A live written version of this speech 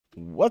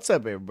What's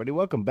up, everybody?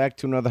 Welcome back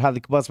to another highly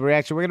combustible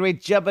reaction. We're gonna be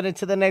jumping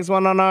into the next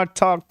one on our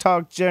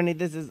talk journey.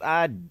 This is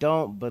 "I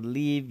Don't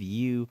Believe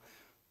You"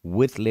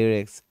 with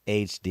lyrics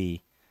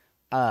HD.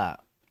 Uh,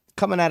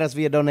 Coming at us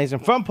via donation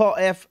from Paul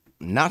F.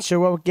 Not sure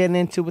what we're getting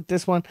into with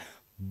this one,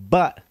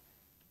 but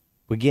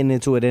we're getting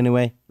into it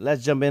anyway.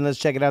 Let's jump in. Let's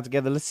check it out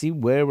together. Let's see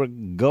where we're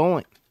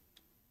going.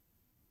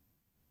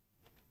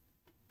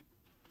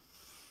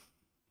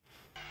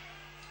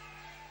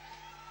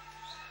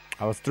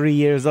 I was 3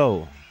 years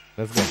old.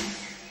 Let's go.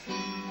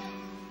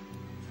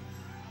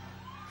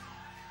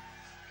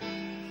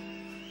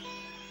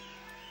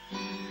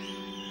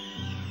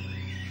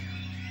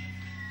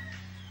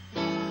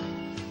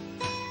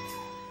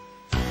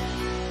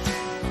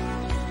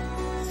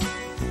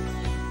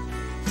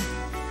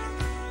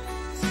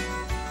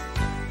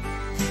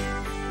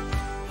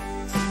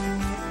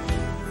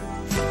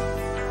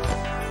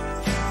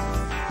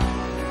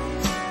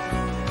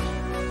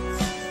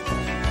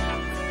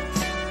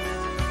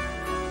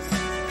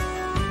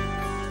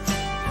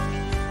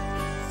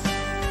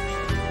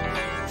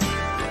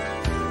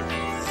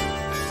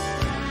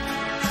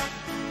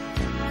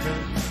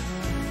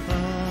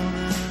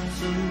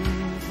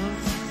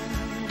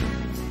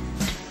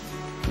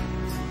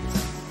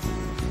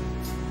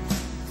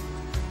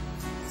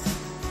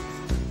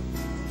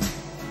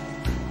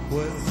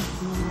 Where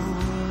the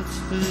words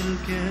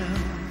begin.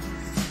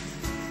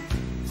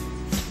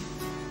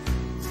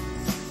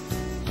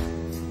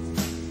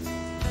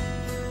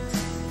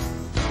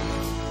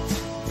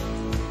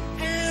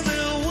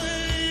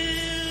 Everywhere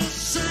you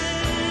say,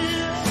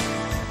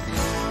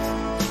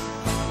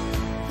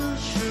 the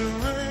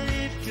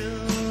charade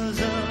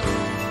goes on,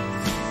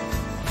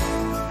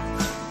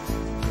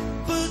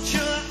 but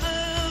your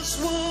eyes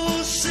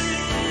won't see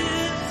it.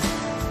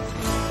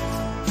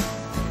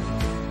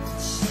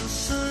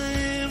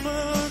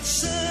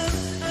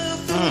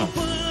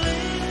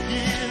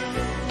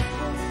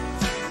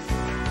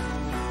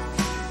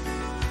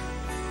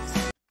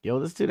 Yo,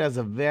 this dude has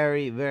a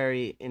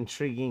very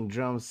intriguing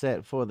drum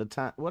set for the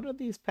time. What are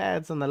these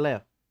pads on the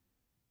left?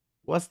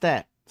 What's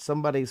that?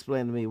 Somebody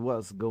explain to me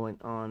what's going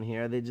on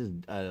here. Are they just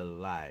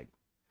like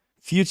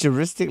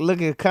futuristic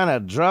looking kind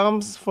of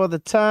drums for the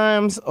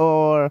times,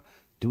 or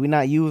do we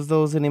not use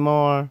those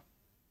anymore?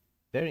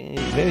 Very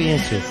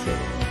interesting.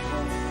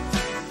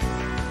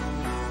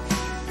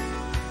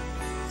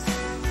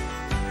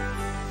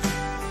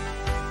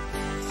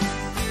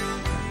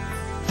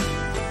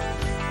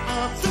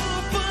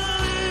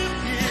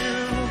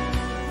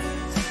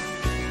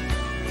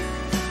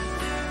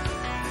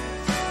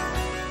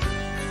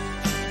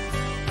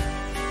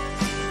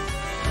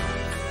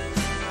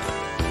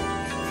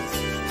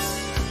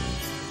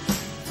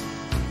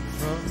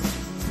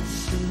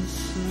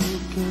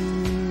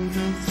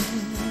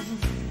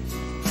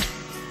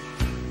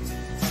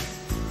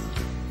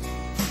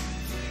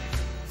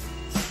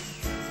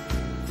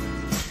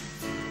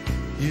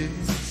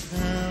 Years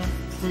have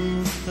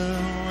proved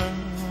them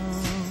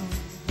wrong.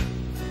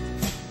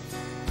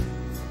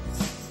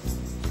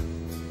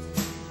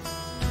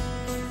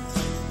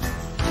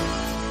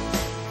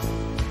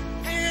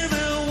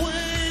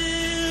 Everywhere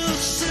you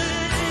say,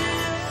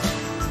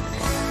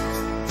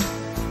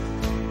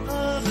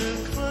 the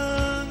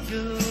clown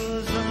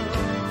goes on.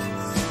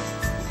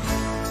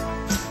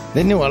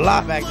 They knew a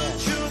lot back then.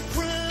 But your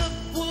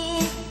breath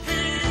won't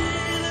fade.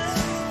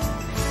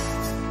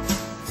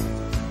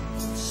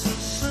 It's the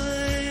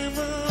same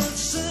old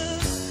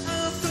stuff.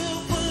 I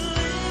don't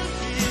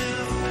believe you.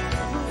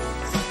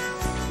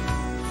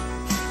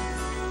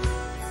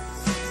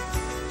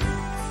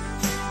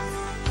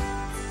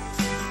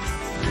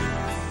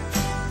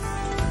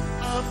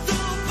 I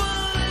don't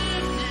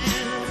believe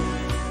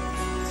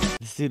you.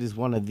 This dude is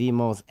one of the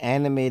most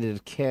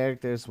animated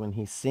characters when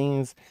he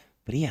sings,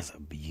 but he has a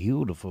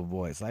beautiful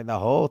voice. Like, the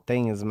whole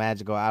thing is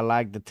magical. I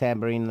like the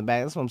tambourine in the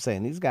back. That's what I'm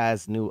saying. These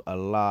guys knew a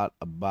lot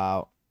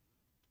about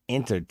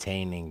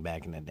entertaining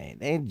back in the day.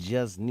 They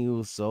just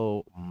knew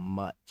so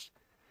much.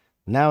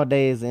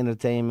 Nowadays,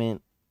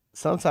 entertainment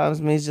sometimes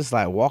means just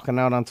like walking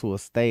out onto a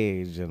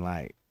stage and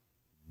like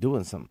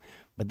doing something.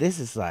 But this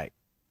is like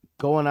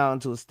going out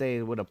onto a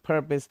stage with a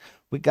purpose.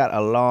 We got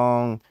a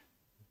long,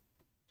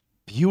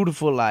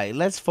 beautiful, like,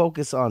 let's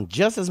focus on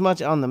just as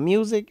much on the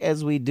music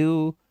as we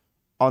do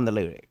on the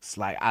lyrics.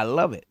 Like, I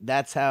love it.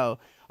 That's how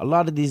a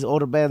lot of these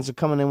older bands are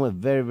coming in with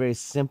very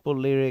simple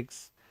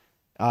lyrics,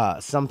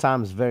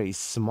 sometimes very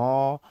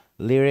small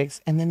lyrics,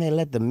 and then they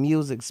let the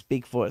music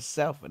speak for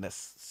itself, and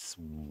it's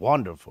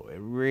wonderful. It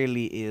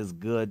really is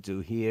good to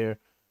hear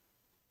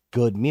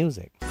good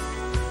music.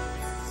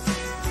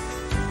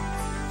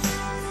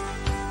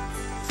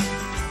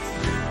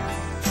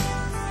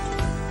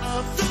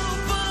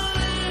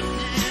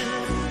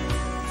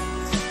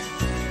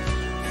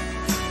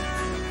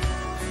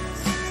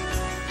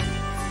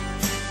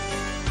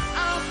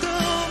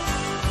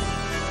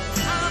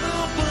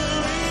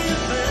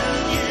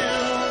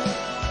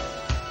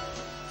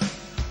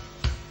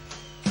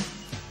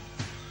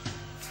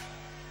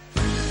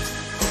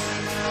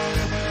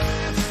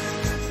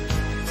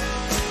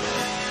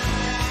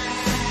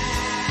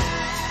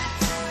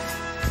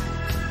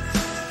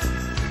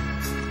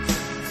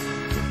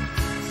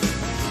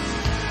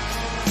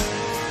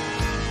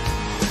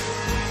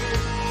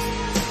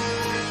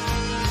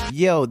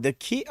 Yo, the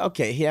key.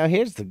 Okay,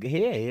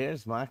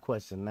 here's my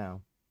question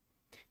now.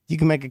 You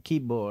can make a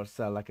keyboard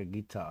sound like a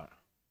guitar.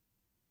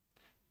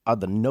 Are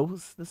the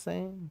notes the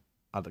same?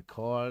 Are the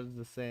chords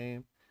the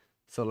same?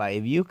 So like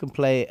if you can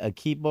play a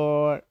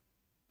keyboard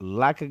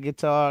like a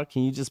guitar,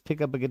 can you just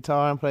pick up a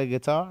guitar and play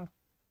guitar?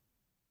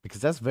 Because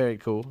that's very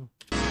cool.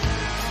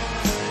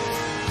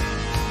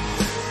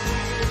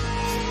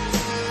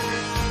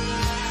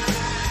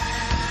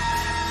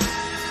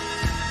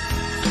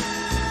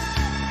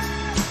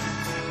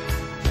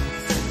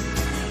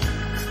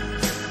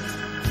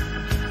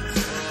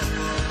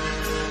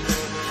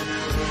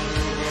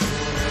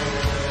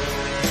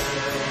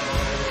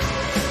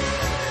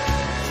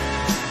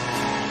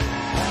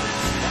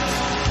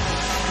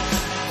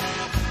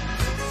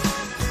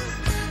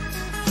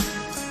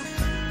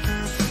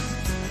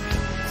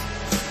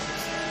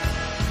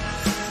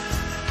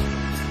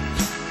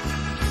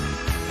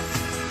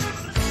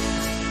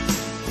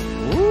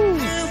 Ooh.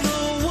 And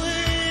the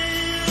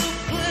way you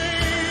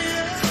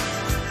play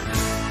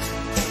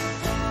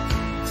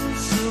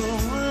it's the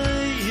way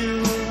you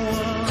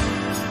are.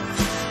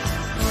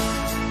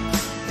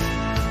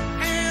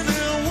 And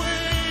the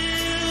way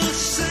you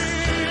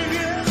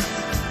sing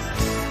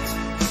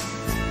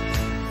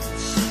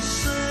it's the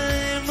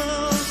same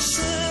old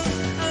song.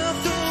 I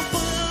don't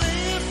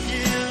believe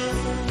you.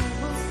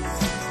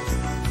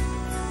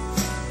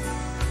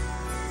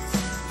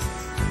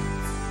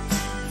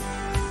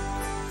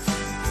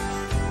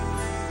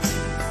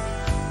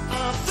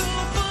 I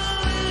don't believe you.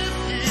 I don't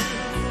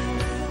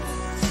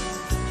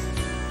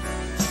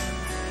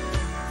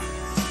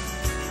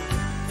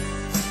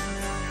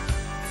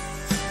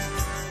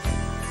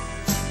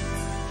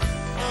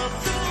believe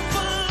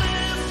you.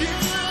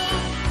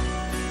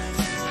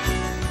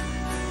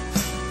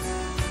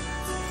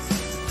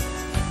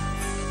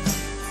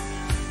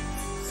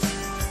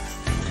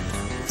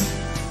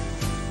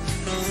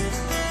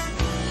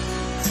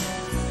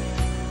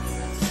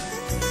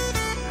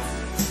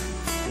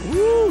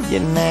 Woo,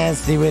 get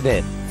nasty with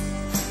it.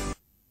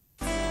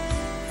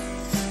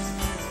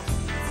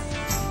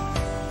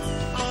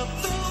 I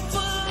don't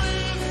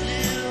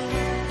believe you.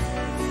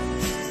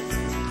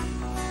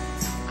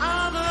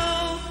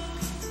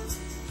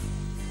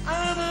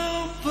 I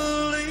don't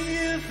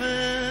believe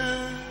in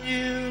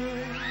you.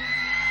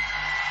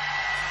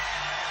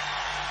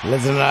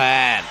 Listen to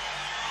that.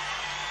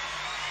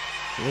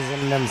 Listen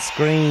to them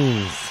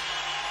screams.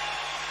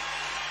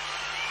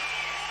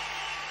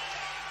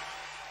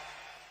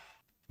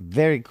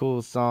 Very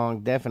cool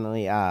song.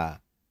 Definitely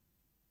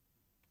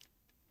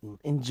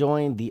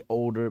enjoying the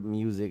older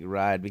music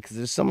ride because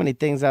there's so many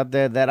things out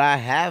there that I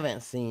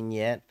haven't seen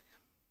yet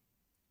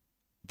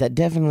that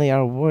definitely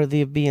are worthy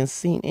of being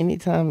seen.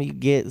 Anytime you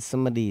get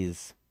some of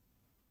these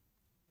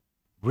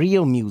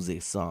real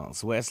music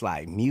songs where it's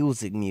like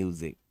music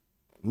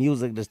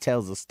that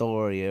tells a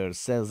story or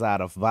says out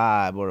a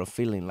vibe or a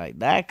feeling, like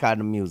that kind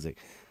of music,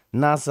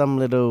 not some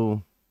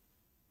little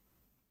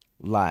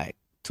like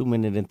 2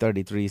 minute and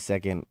 33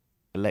 second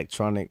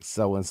electronic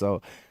so and so.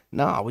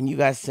 No, when you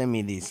guys send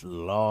me these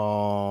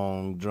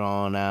long,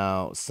 drawn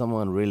out,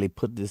 someone really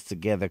put this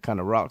together kind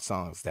of rock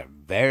songs, they're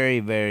very,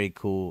 very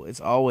cool.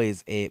 It's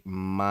always a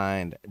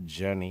mind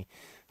journey.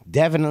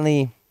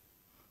 Definitely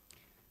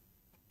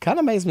kind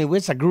of makes me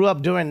wish I grew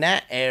up during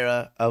that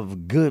era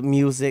of good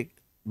music,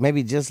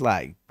 maybe just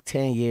like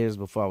 10 years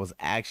before I was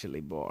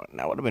actually born.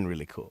 That would have been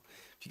really cool.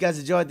 If you guys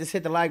enjoyed this,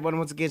 hit the like button.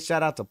 Once again,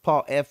 shout out to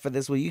Paul F for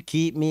this. Will you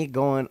keep me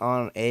going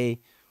on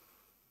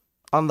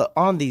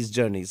these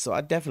journeys? So I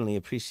definitely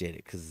appreciate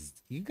it because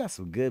you got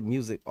some good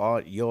music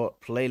on your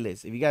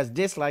playlist. If you guys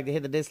dislike it,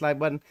 hit the dislike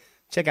button.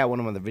 Check out one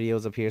of my other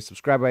videos up here.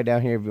 Subscribe right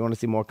down here if you want to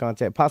see more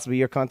content, possibly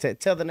your content.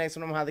 Till the next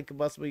one, I'm highly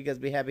combustible. You guys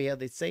be happy,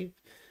 healthy, safe.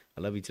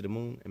 I love you to the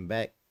moon and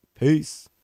back. Peace.